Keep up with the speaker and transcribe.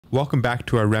Welcome back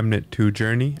to our Remnant 2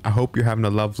 journey. I hope you're having a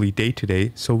lovely day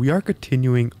today. So we are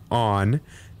continuing on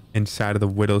inside of the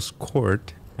Widow's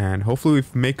Court, and hopefully we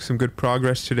make some good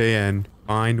progress today and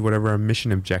find whatever our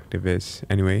mission objective is.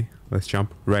 Anyway, let's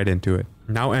jump right into it.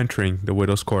 Now entering the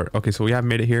Widow's Court. Okay, so we have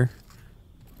made it here.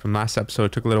 From last episode,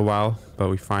 it took a little while, but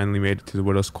we finally made it to the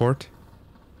Widow's Court.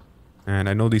 And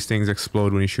I know these things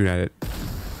explode when you shoot at it.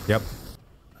 Yep.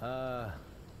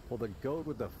 Well, the goat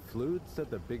with the flute said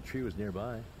the big tree was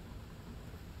nearby.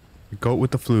 The goat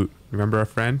with the flute. Remember our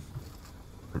friend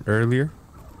from earlier?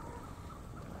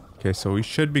 Okay, so we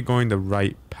should be going the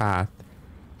right path.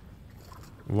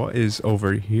 What is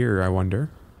over here, I wonder?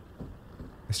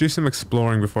 Let's do some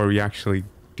exploring before we actually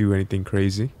do anything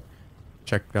crazy.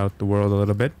 Check out the world a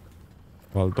little bit.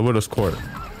 Well, the Widow's Court.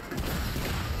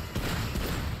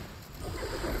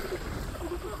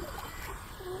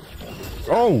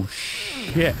 Oh,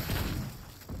 shit.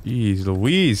 Jeez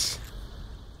Louise.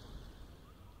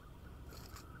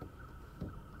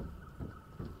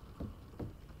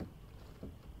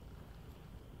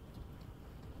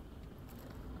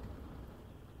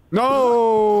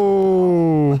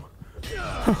 No!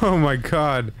 Oh my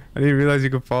god. I didn't realize you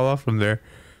could fall off from there.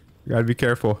 You gotta be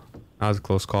careful. That was a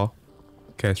close call.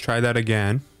 Okay, let's try that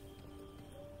again.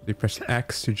 You press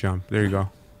X to jump. There you go.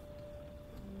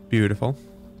 Beautiful.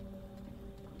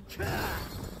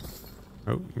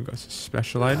 Oh, we got some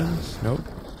special items. Nope.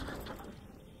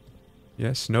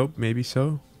 Yes, nope, maybe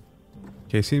so.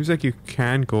 Okay, seems like you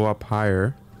can go up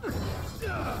higher.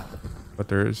 But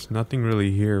there's nothing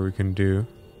really here we can do.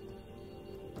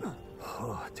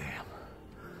 Oh, damn.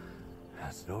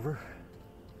 That's it over?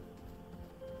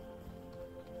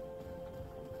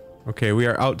 Okay, we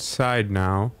are outside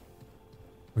now.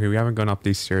 Okay, we haven't gone up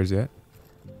these stairs yet.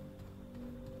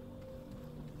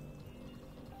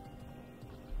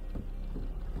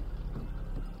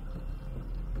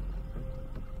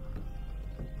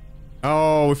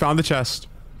 Oh, we found the chest.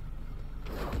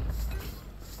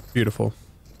 Beautiful.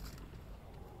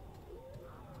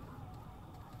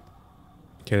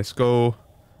 Okay, let's go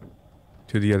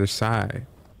to the other side.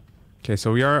 Okay,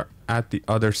 so we are at the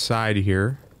other side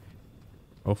here.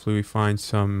 Hopefully we find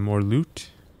some more loot.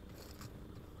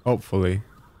 Hopefully.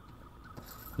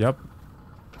 Yep.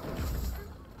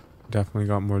 Definitely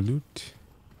got more loot.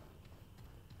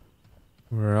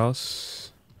 Where else?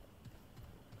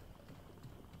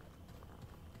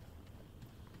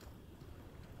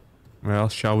 Where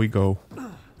else shall we go?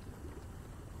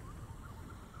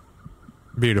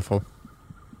 Beautiful.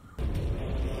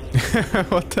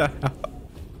 What the hell?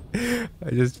 I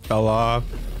just fell off.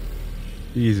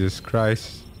 Jesus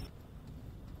Christ.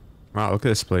 Wow, look at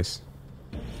this place.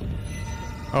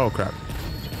 Oh, crap.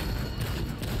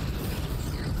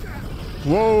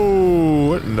 Whoa!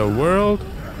 What in the world?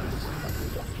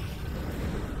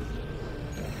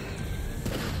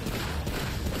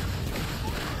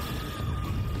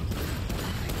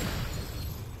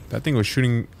 That thing was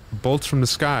shooting bolts from the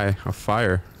sky of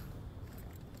fire.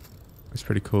 That's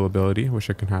pretty cool ability. Wish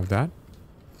I can have that.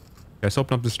 Let's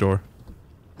open up this door.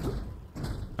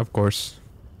 Of course.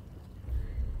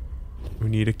 We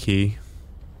need a key.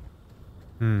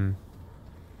 There's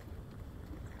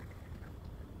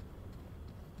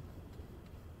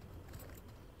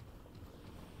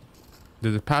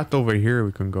a path over here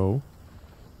we can go.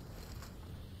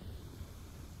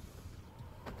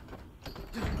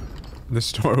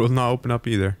 This door will not open up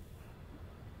either.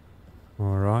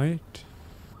 Alright.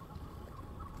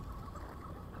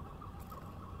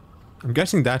 I'm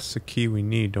guessing that's the key we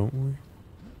need, don't we?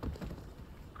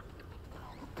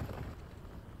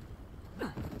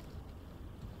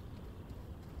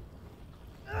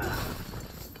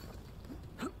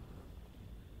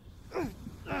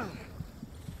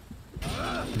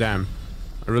 Damn.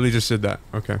 I really just did that.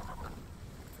 Okay.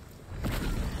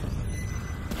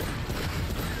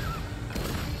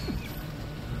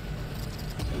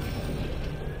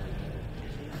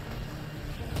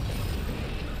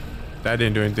 That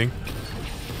didn't do anything.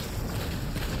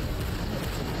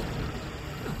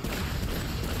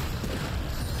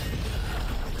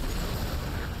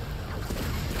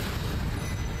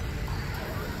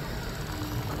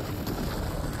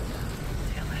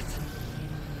 Damn it.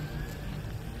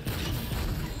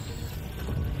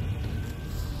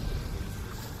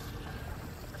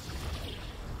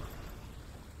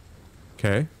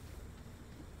 Okay.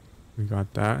 We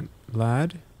got that,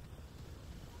 lad.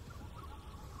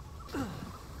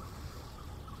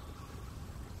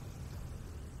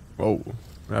 Whoa,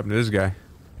 what happened to this guy?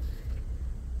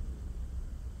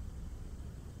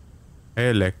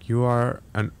 Alec, you are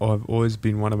and have always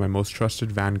been one of my most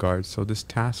trusted vanguards, so this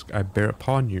task I bear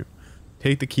upon you.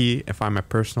 Take the key and find my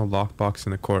personal lockbox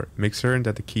in the court. Make certain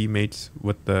that the key mates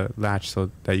with the latch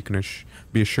so that you can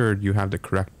be assured you have the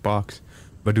correct box,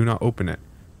 but do not open it.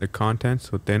 The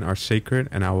contents within are sacred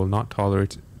and I will not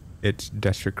tolerate its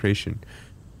desecration.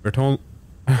 Return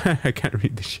I can't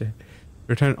read this shit.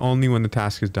 Return only when the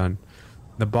task is done.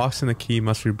 The box and the key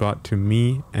must be brought to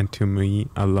me and to me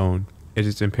alone. It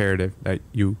is imperative that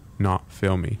you not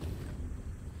fail me.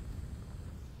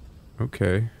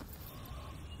 Okay.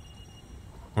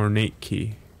 Ornate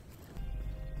key.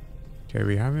 Okay,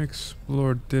 we haven't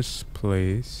explored this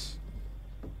place.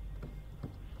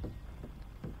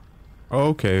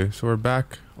 Okay, so we're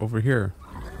back over here.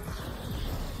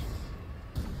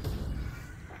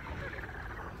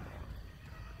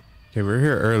 Okay, we were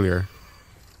here earlier.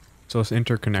 So it's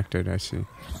interconnected, I see.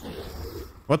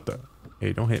 What the?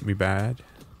 Hey, don't hit me bad.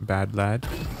 Bad lad.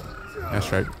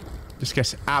 That's right. This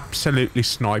gets absolutely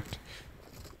sniped.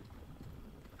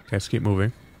 Okay, let's keep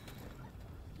moving.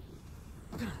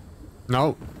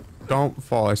 No, don't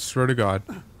fall, I swear to God.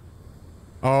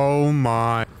 Oh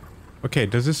my. Okay,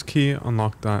 does this key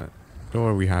unlock that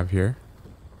door we have here?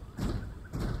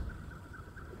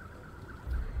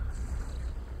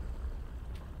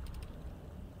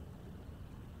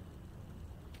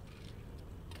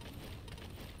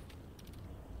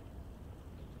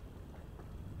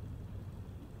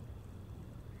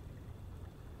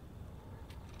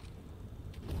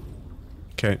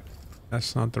 Okay,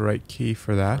 that's not the right key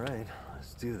for that. All right,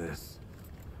 let's do this.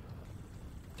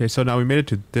 Okay, so now we made it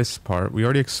to this part. We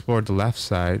already explored the left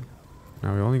side.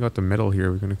 Now we only got the middle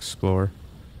here we can explore.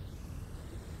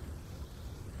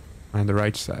 And the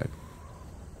right side.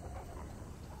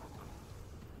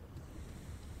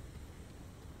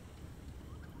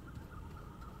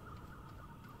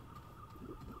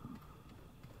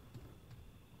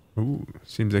 Ooh,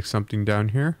 seems like something down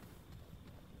here.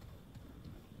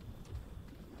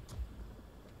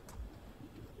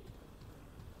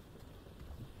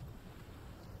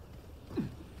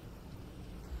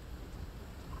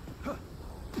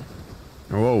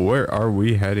 Whoa, where are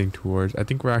we heading towards? I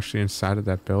think we're actually inside of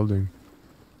that building.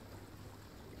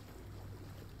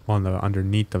 On the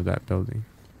underneath of that building.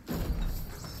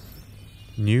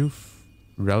 New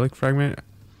relic fragment.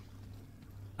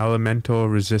 Elemental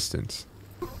resistance.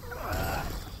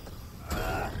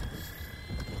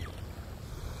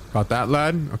 Got that,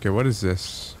 lad? Okay, what is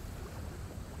this?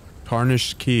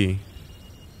 Tarnished key.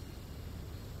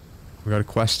 We got a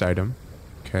quest item.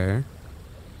 Okay.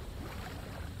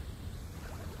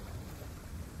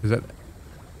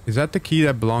 Is that the key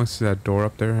that belongs to that door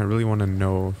up there? I really want to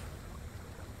know.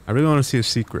 I really want to see the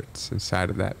secrets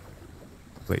inside of that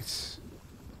place.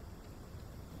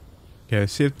 Okay,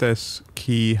 let's see if this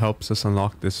key helps us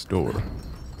unlock this door.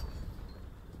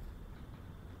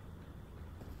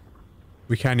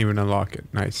 We can't even unlock it.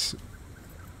 Nice.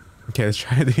 Okay, let's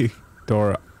try the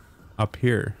door up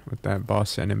here with that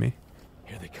boss enemy.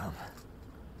 Here they come.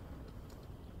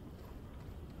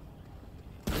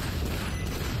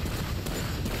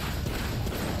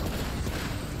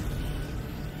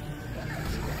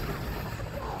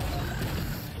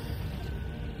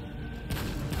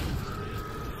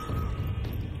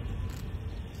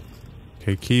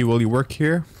 Okay, key, will you work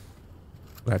here?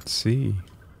 Let's see.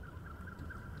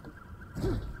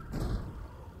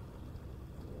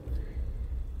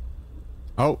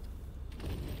 Oh.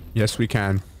 Yes, we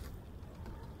can.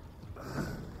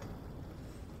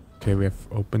 Okay, we have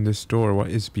opened this door. What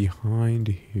is behind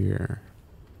here?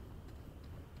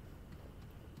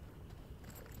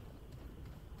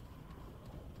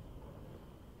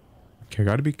 Okay, I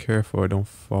gotta be careful I don't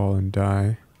fall and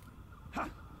die.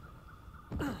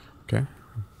 Okay.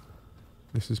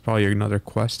 This is probably another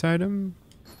quest item?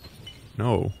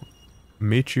 No.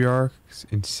 Matriarch's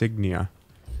insignia.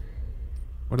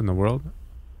 What in the world?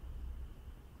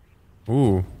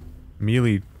 Ooh.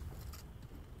 Melee.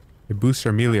 It boosts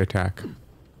our melee attack.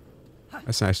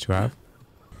 That's nice to have.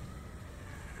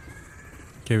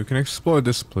 Okay, we can explore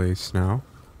this place now.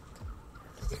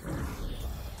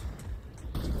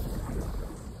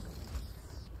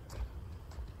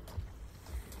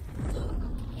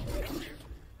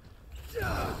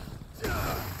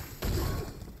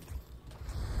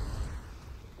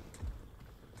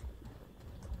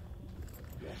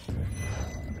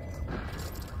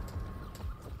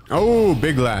 Oh,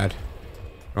 big lad.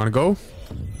 You wanna go?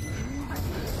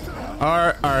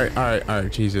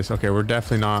 Alright, Jesus. Okay, we're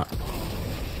definitely not.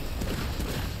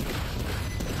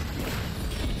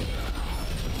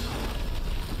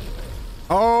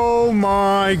 Oh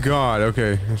my god.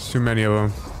 Okay, there's too many of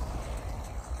them.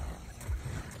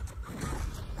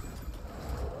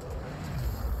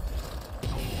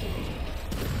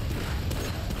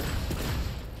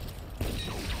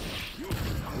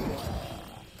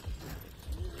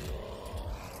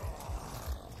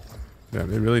 Yeah,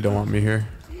 they really don't want me here.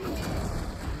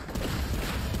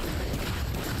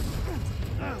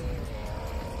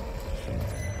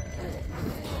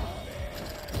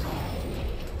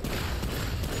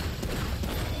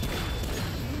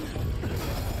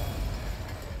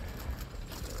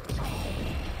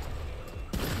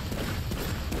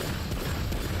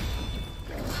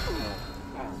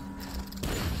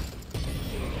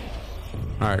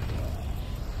 Alright.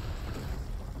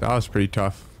 That was pretty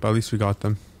tough, but at least we got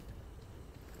them.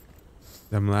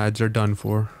 Them lads are done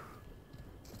for.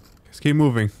 Let's keep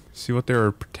moving. See what they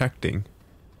were protecting.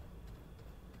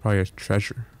 Probably a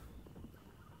treasure.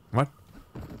 What?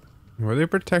 Were they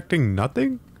protecting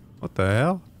nothing? What the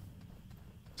hell?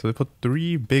 So they put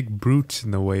 3 big brutes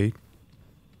in the way.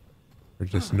 For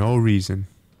just no reason.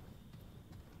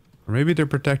 Or maybe they're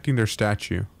protecting their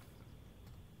statue.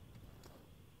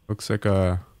 Looks like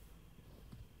a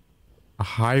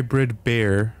hybrid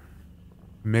bear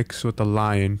mixed with a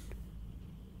lion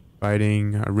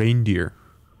fighting a reindeer.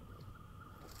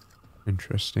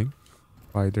 Interesting.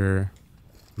 By their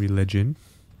religion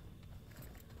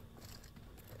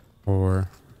or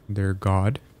their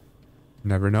god.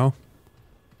 Never know.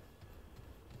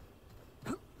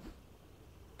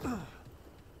 Okay,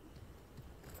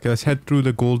 let's head through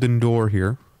the golden door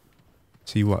here.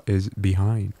 See what is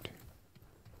behind.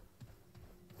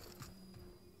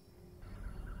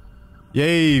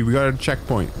 Yay, we got a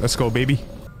checkpoint. Let's go, baby.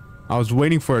 I was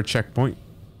waiting for a checkpoint.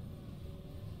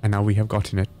 And now we have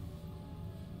gotten it.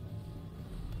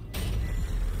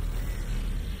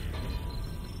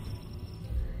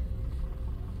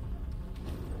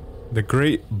 The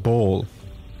Great Bowl.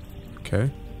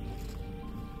 Okay.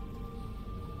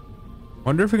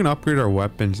 Wonder if we can upgrade our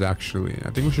weapons, actually.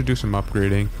 I think we should do some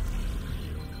upgrading.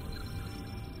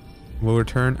 We'll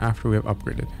return after we have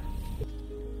upgraded.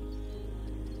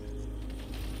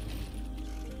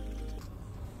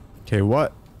 Okay,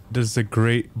 what does the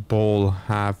Great Bowl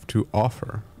have to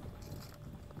offer?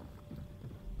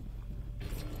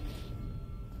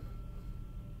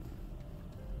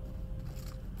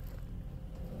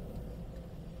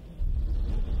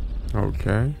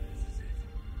 Okay.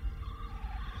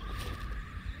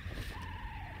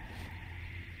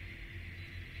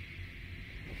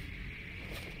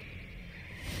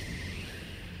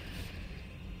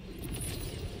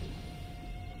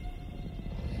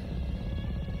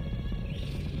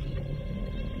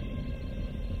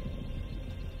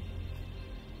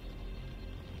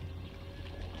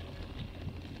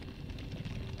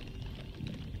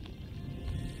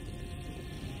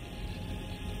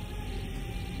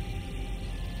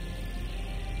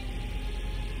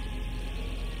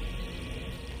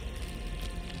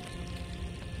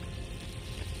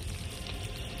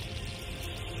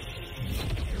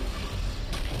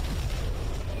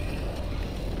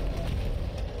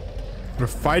 We're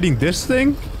fighting this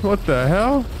thing? What the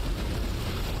hell?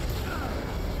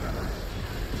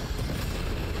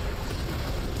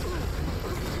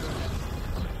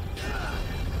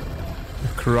 A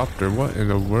corruptor, what in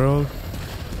the world?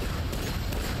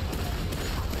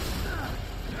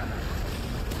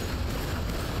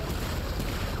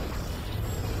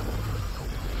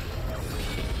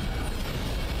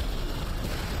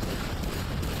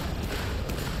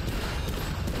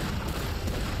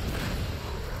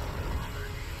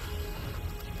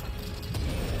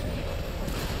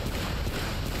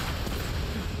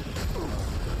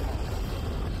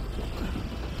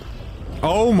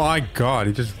 Oh my god,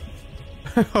 he just...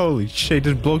 Holy shit,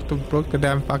 just broke the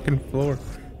damn fucking floor.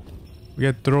 We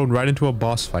got thrown right into a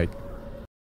boss fight.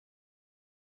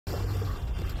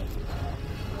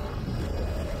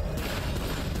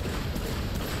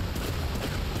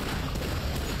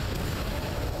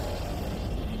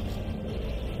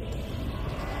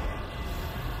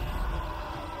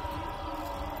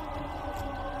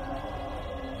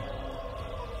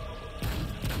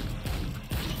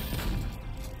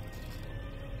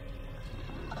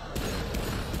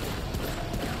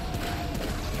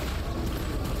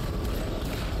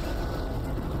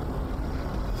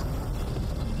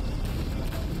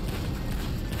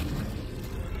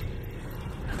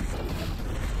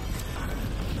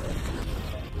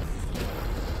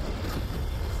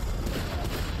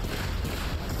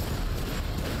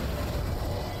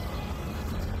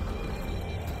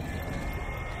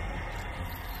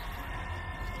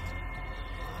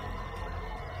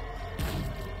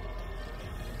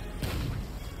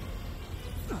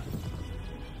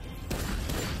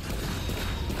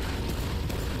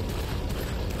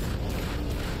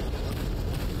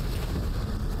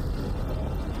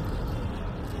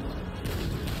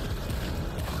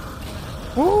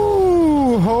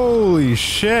 Ooh, holy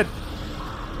shit.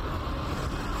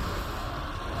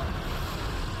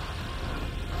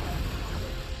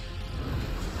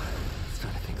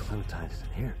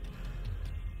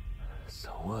 So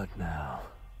what now?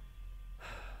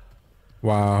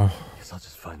 Wow. Guess I'll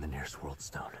just find the nearest world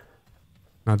stone.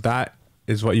 Now that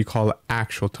is what you call an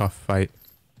actual tough fight.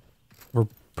 We're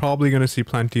probably going to see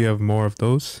plenty of more of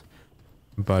those.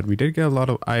 But we did get a lot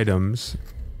of items.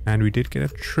 And we did get a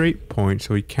trait point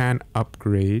so we can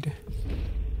upgrade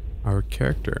our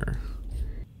character.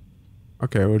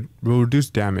 Okay, we'll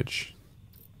reduce damage.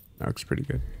 That looks pretty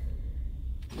good.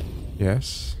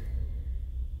 Yes.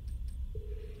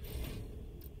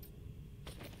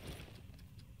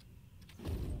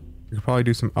 We could probably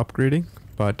do some upgrading,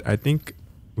 but I think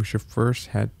we should first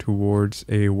head towards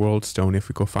a world stone if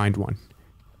we go find one.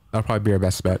 That'll probably be our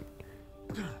best bet.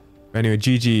 But anyway,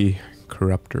 GG,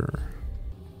 Corruptor.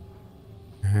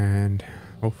 And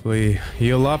hopefully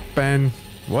heal up and...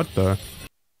 What the?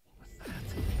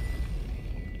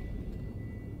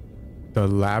 The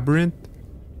labyrinth?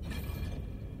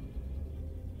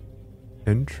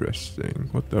 Interesting.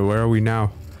 What the? Where are we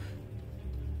now?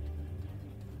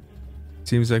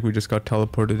 Seems like we just got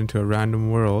teleported into a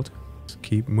random world. Let's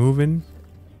keep moving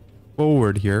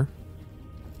forward here.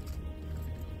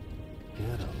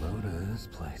 Get a load of this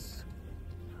place.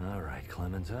 Alright,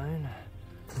 Clementine.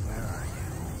 Where are you?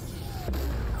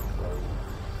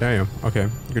 Damn. Okay.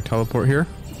 You could teleport here.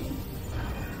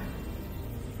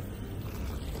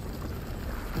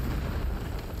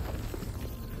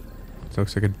 So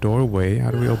looks like a doorway. How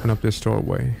do we open up this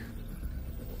doorway?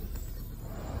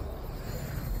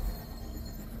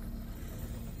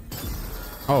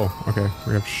 Oh, okay.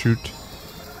 We have to shoot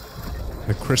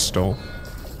the crystal.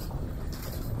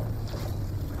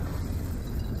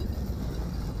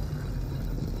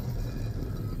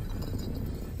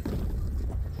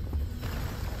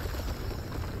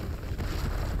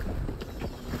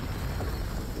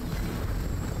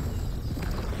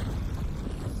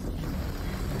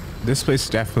 This place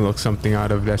definitely looks something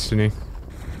out of Destiny.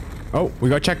 Oh, we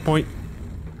got checkpoint.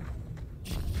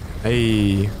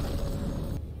 Hey.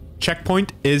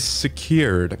 Checkpoint is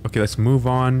secured. Okay, let's move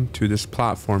on to this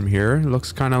platform here. It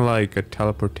looks kind of like a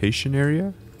teleportation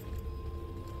area.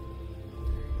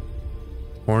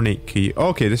 Ornate key.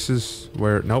 Okay, this is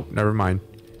where... Nope, never mind.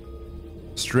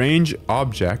 Strange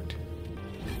object.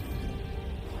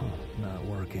 Not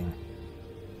working.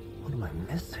 What am I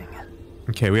missing?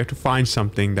 Okay, we have to find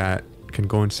something that can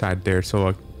go inside there. So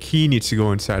a key needs to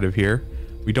go inside of here.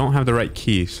 We don't have the right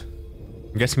keys.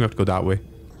 I'm guessing we have to go that way.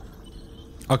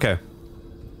 Okay.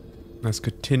 Let's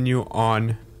continue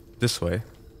on this way.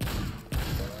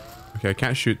 Okay, I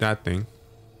can't shoot that thing.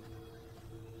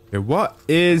 Okay, what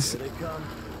is...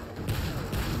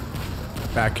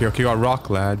 Back here. Okay, we got rock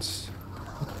lads.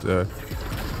 What the...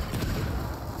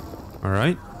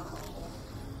 Alright.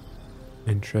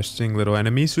 Interesting little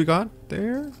enemies we got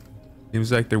there.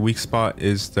 Seems like their weak spot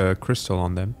is the crystal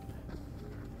on them.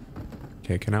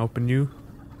 Okay, can I open you?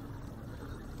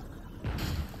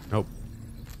 Nope.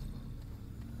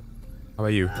 How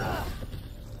about you?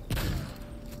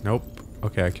 Nope.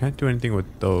 Okay, I can't do anything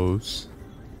with those.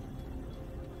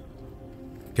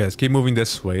 Okay, let's keep moving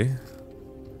this way.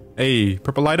 Hey,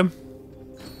 purple item.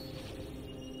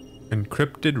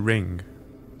 Encrypted ring.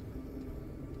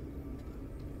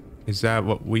 Is that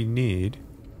what we need?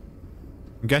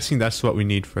 I'm guessing that's what we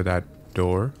need for that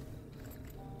door.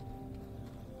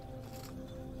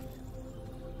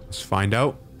 Let's find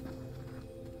out.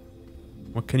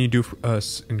 What can you do for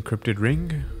us? Encrypted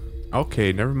ring?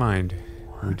 Okay, never mind.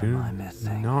 We do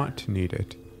not need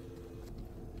it.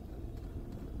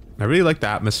 I really like the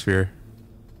atmosphere.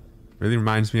 Really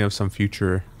reminds me of some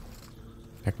future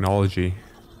technology.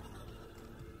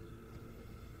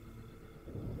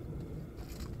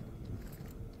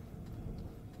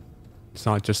 It's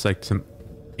not just like some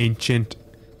ancient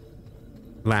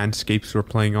landscapes we're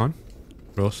playing on.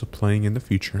 We're also playing in the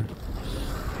future.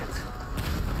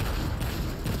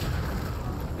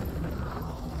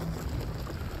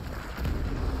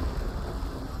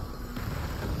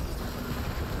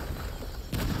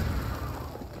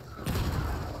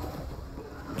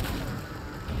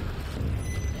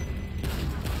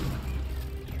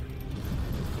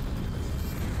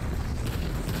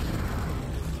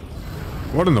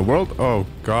 What in the world? Oh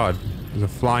god. There's a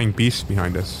flying beast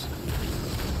behind us.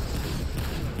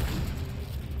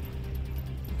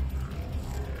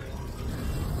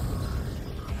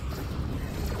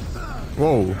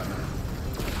 Whoa.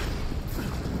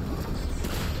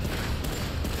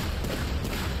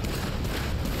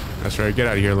 That's right, get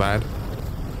out of here, lad.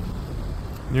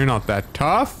 You're not that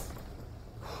tough.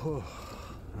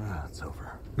 It's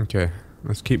over. Okay,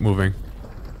 let's keep moving.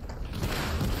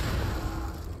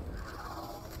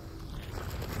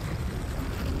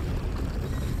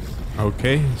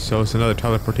 Okay, so it's another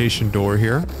teleportation door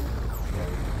here.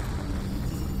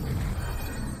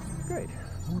 Great.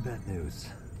 More bad news.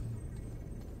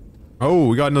 Oh,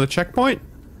 we got another checkpoint?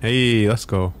 Hey, let's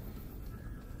go.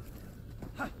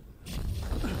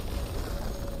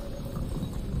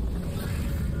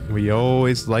 We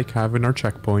always like having our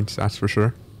checkpoints, that's for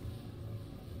sure.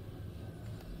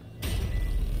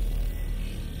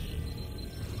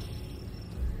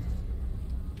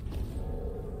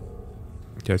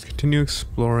 Okay, let's continue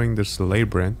exploring this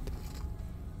labyrinth.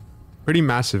 Pretty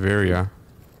massive area.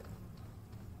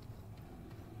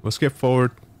 We'll skip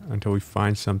forward until we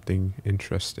find something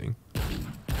interesting.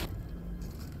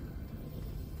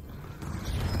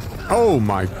 Oh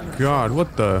my god,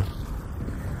 what the...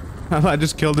 I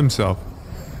just killed himself.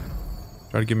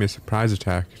 Try to give me a surprise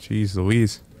attack. Jeez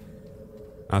Louise.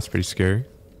 That's pretty scary.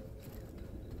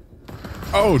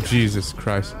 Oh, Jesus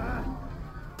Christ.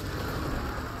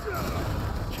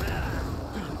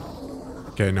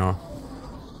 Okay, no.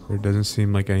 There doesn't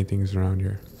seem like anything's around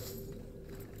here.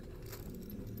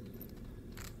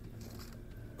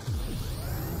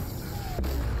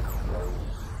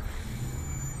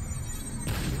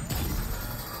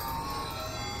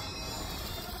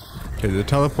 Okay, the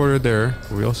teleporter there.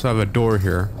 We also have a door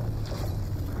here.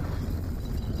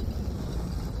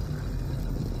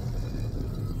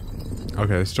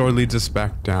 Okay, this door leads us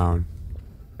back down.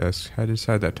 Let's head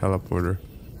inside that teleporter.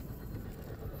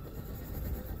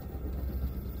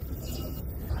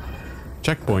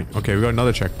 Checkpoint. Okay, we got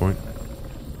another checkpoint.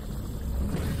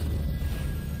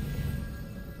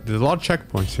 There's a lot of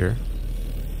checkpoints here.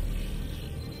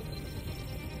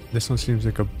 This one seems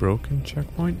like a broken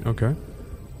checkpoint. Okay.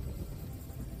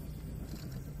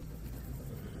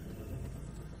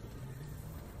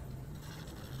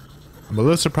 I'm a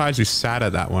little surprised you sat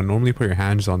at that one. Normally put your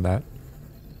hands on that.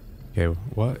 Okay,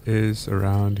 what is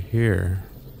around here?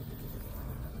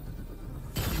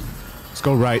 Let's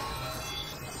go right.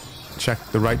 Check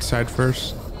the right side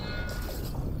first.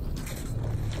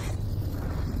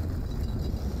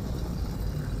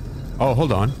 Oh,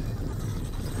 hold on.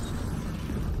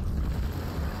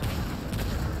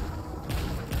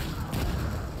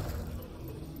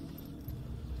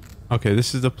 Okay,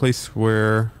 this is the place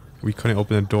where we couldn't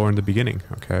open the door in the beginning.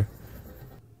 Okay.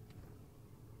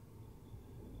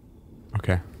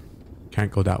 Okay.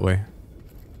 Can't go that way.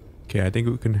 Okay, I think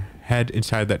we can head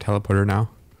inside that teleporter now.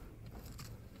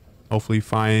 Hopefully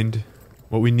find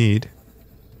what we need.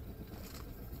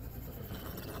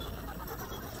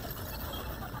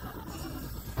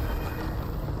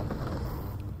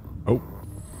 Oh.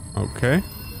 Okay.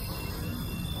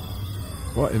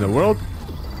 What in the world?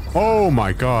 Oh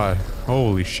my god.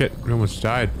 Holy shit. We almost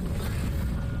died.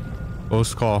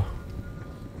 Close call.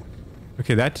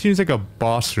 Okay, that seems like a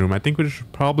boss room. I think we should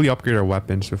probably upgrade our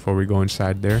weapons before we go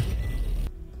inside there.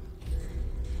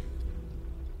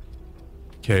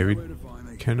 Okay, we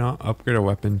cannot upgrade our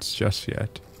weapons just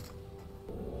yet.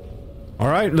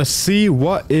 Alright, let's see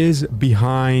what is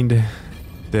behind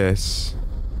this.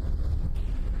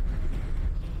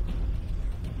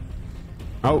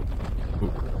 Oh.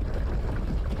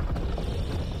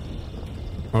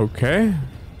 Okay.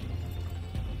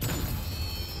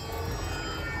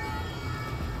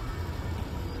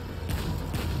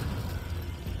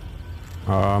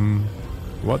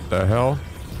 What the hell?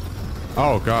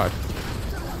 Oh god.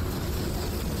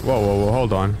 Whoa, whoa, whoa,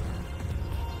 hold on.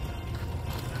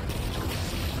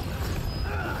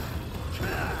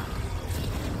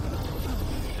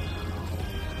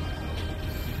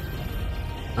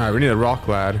 Alright, we need a rock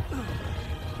lad.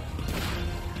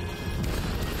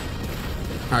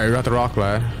 Alright, we got the rock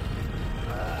lad.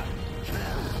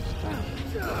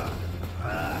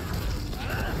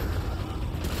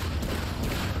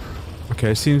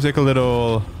 Okay, seems like a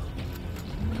little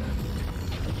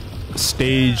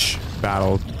stage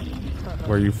battle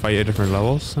where you fight at different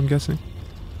levels, I'm guessing.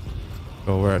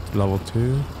 So we're at level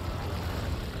 2.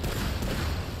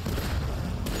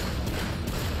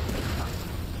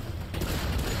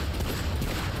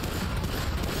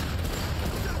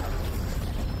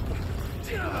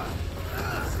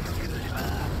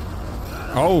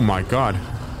 Oh my god.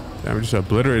 Damn, we just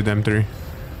obliterated them three.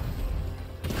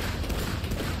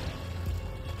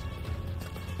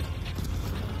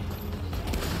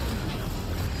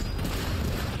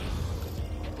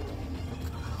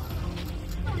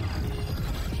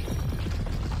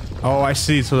 Oh, I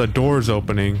see. So the door's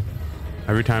opening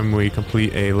every time we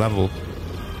complete a level.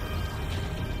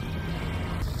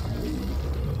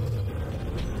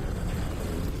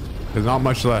 There's not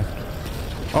much left.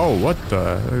 Oh, what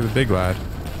the? Look at the big lad.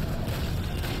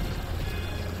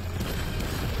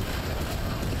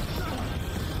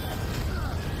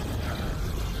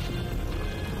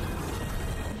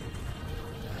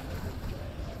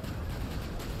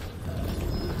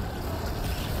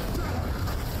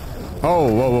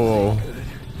 Oh, whoa, whoa, whoa.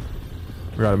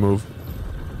 We gotta move.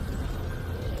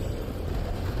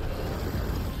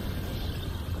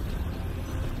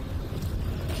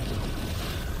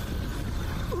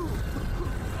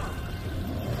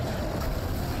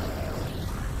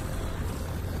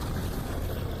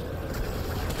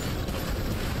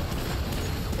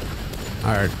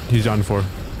 Alright, he's done for.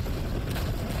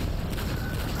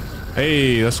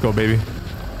 Hey, let's go, baby.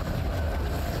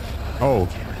 Oh.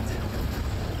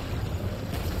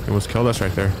 It almost killed us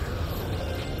right there.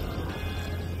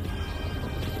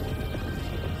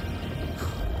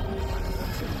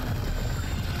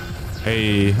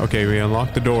 Hey, okay, we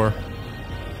unlocked the door.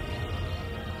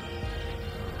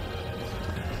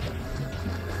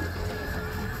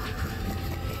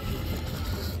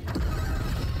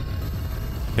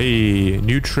 Hey,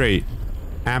 new trait.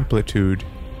 Amplitude.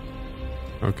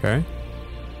 Okay.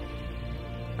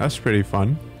 That's pretty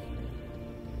fun.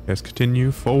 Let's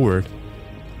continue forward.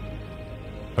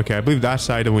 Okay, I believe that's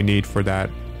the item we need for that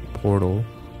portal.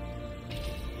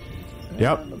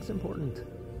 Yeah, Yep. looks important.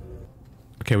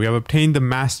 Okay, we have obtained the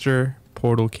master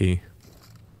portal key.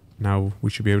 Now we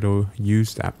should be able to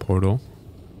use that portal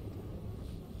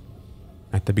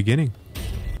at the beginning.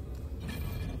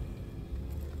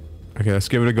 Okay, let's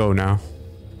give it a go now.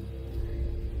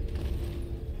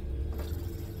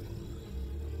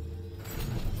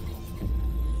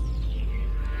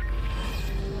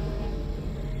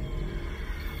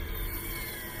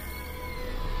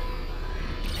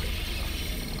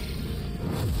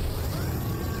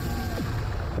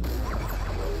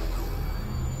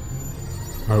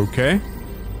 Okay.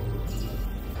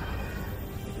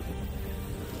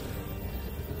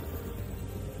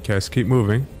 Okay, let's keep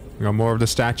moving. We got more of the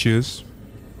statues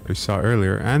we saw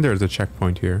earlier, and there's a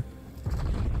checkpoint here.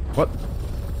 What?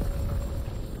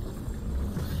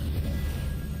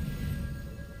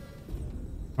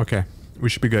 Okay, we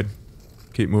should be good.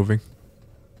 Keep moving.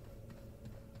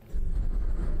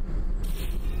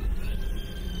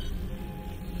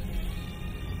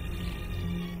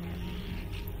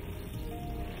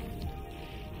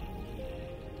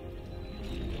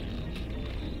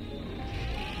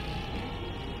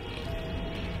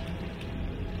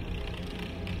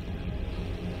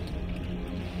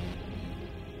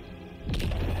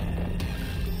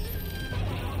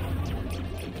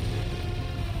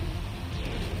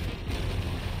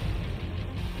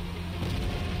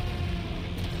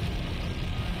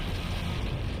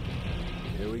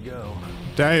 Here we go.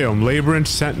 Damn, Labyrinth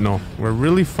Sentinel. We're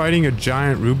really fighting a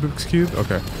giant Rubik's Cube?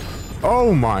 Okay.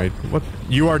 Oh my, what?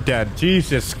 You are dead.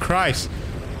 Jesus Christ.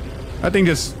 That thing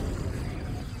just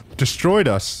destroyed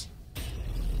us.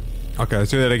 Okay,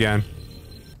 let's do that again.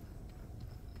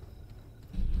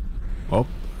 Well,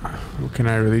 what can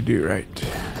I really do, right?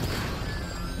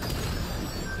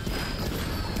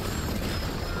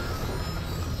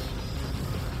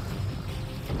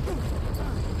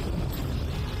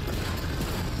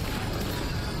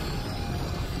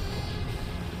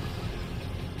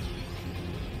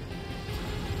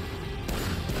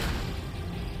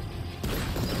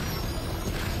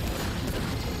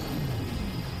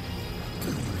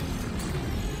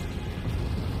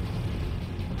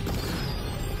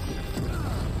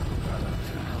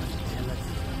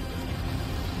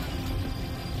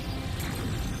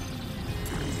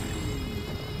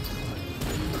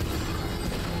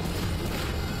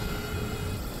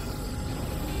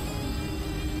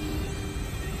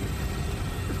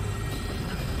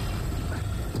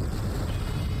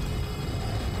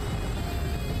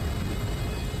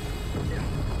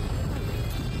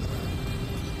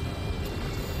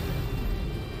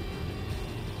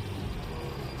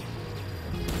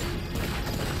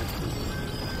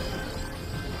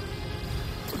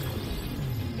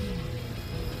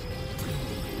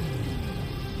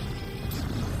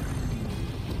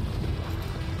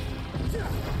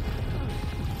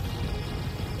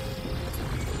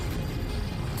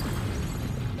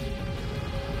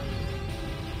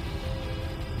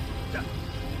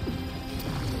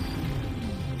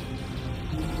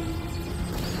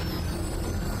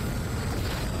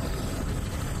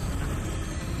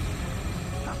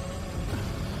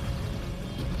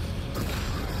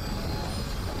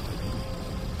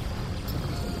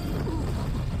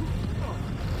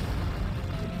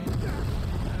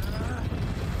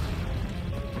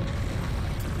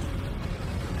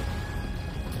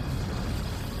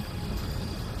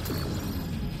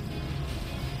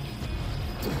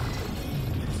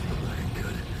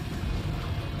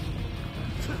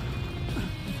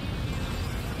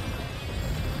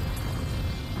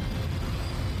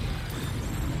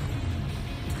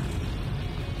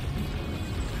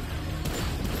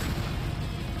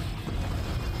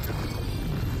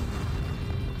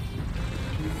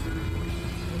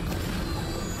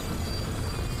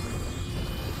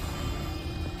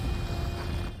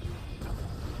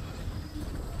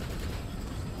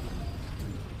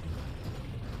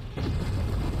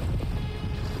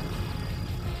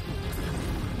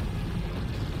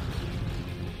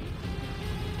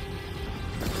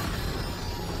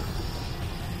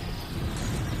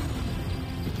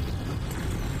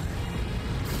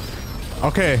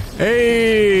 Okay.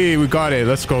 Hey, we got it.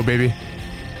 Let's go, baby.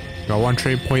 Got one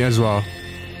trade point as well.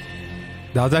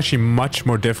 That was actually much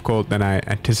more difficult than I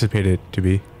anticipated it to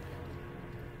be.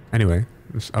 Anyway,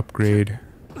 let's upgrade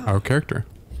our character.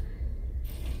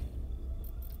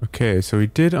 Okay, so we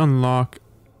did unlock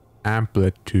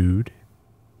amplitude,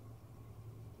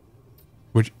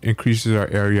 which increases our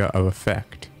area of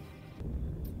effect.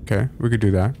 Okay, we could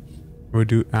do that. We'll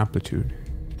do amplitude.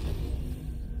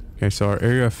 Okay, so our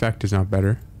area of effect is now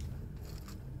better.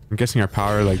 I'm guessing our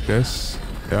power like this.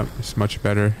 Yep, it's much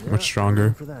better, much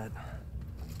stronger.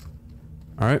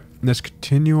 Alright, let's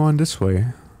continue on this way.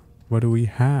 What do we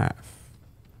have?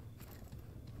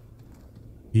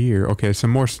 Here, okay,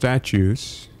 some more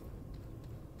statues.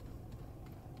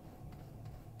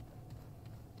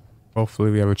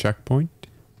 Hopefully we have a checkpoint.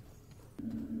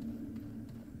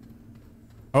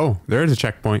 Oh, there is a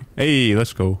checkpoint. Hey,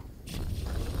 let's go.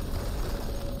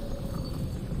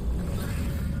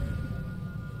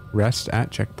 Rest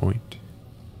at checkpoint.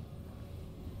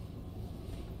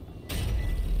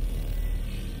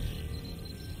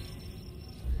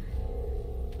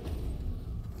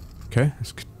 Okay,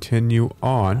 let's continue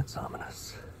on. That's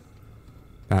ominous.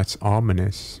 That's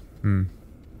ominous.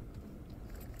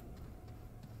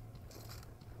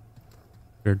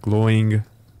 They're glowing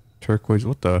turquoise.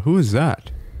 What the? Who is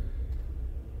that?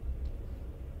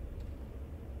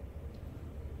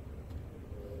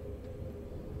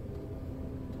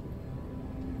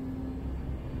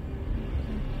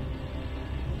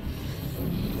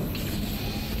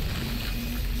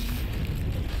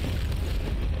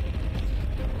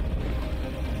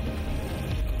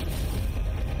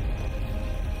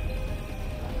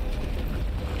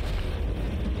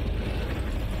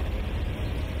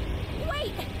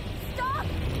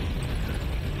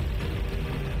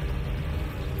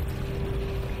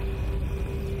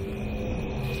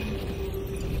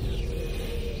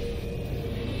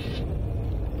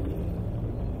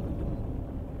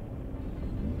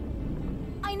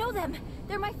 Them.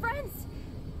 They're my friends.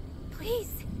 Please.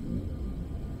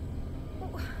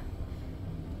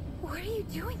 What are you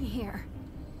doing here?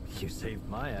 You saved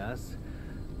my ass.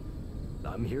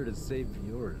 I'm here to save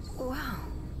yours. Wow.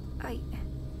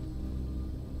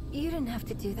 You didn't have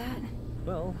to do that.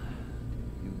 Well,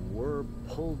 you were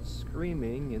pulled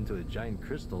screaming into a giant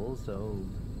crystal, so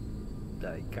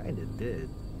I kinda did.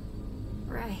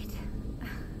 Right.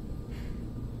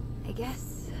 I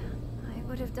guess I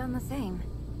would have done the same.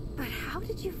 But how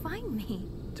did you find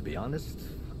me? To be honest,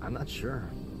 I'm not sure.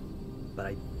 But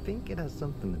I think it has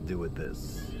something to do with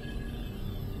this.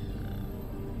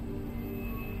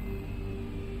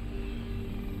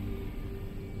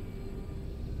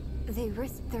 They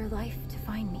risked their life to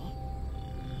find me.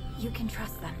 You can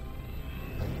trust them.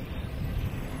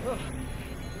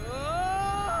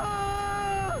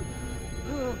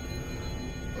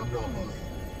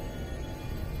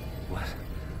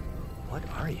 What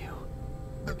are you?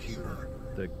 The Keeper.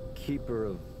 The Keeper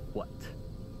of what?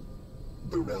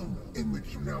 The realm in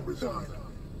which you now reside.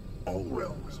 All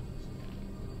realms.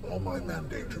 All my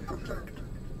mandate to protect.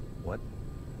 What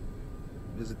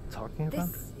is it talking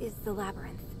about? This is the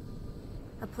labyrinth.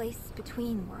 A place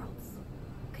between worlds.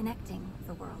 Connecting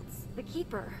the worlds. The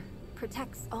Keeper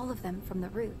protects all of them from the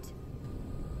root.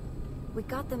 We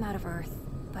got them out of Earth,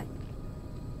 but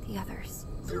the others...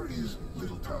 There is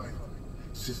little time.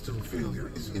 System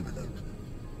failure is imminent.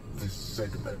 This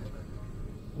segment.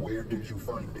 Where did you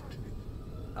find it?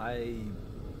 I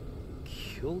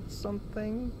killed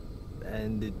something,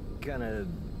 and it kinda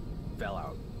fell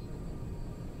out.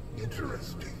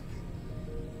 Interesting.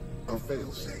 A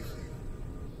failsafe.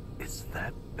 Is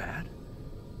that bad?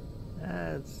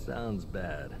 That sounds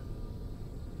bad.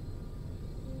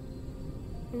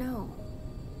 No.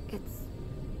 It's...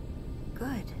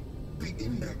 good. The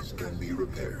index can be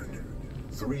repaired.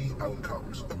 3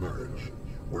 outcomes emerge,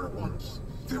 where once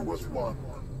there was one.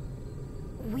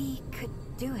 We could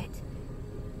do it.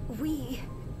 We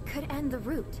could end the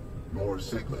root. More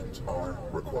segments are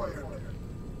required.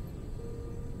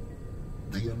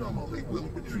 The anomaly will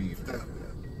retrieve them.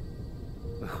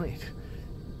 Wait,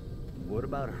 what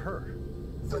about her?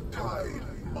 The tide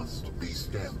must be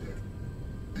stemmed.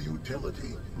 The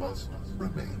utility must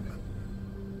remain.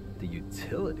 The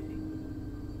utility?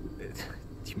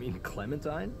 Do you mean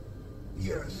Clementine?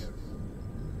 Yes.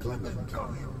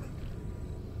 Clementine.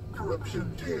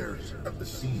 Corruption tears at the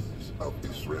seams of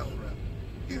this realm.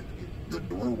 Yet the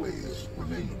doorways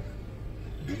remain.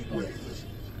 Gateways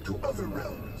to other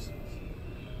realms.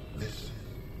 This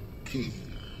key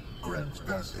grants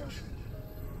passage.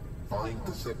 Find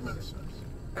the segments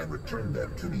and return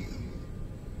them to me.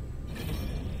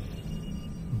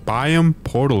 Biome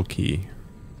portal key.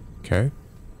 Okay.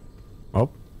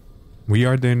 Well, we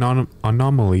are the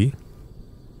anomaly.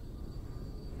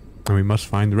 And we must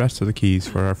find the rest of the keys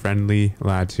for our friendly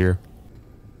lads here.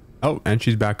 Oh, and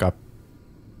she's back up.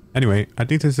 Anyway, I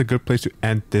think this is a good place to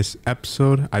end this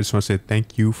episode. I just want to say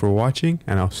thank you for watching,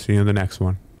 and I'll see you in the next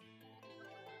one.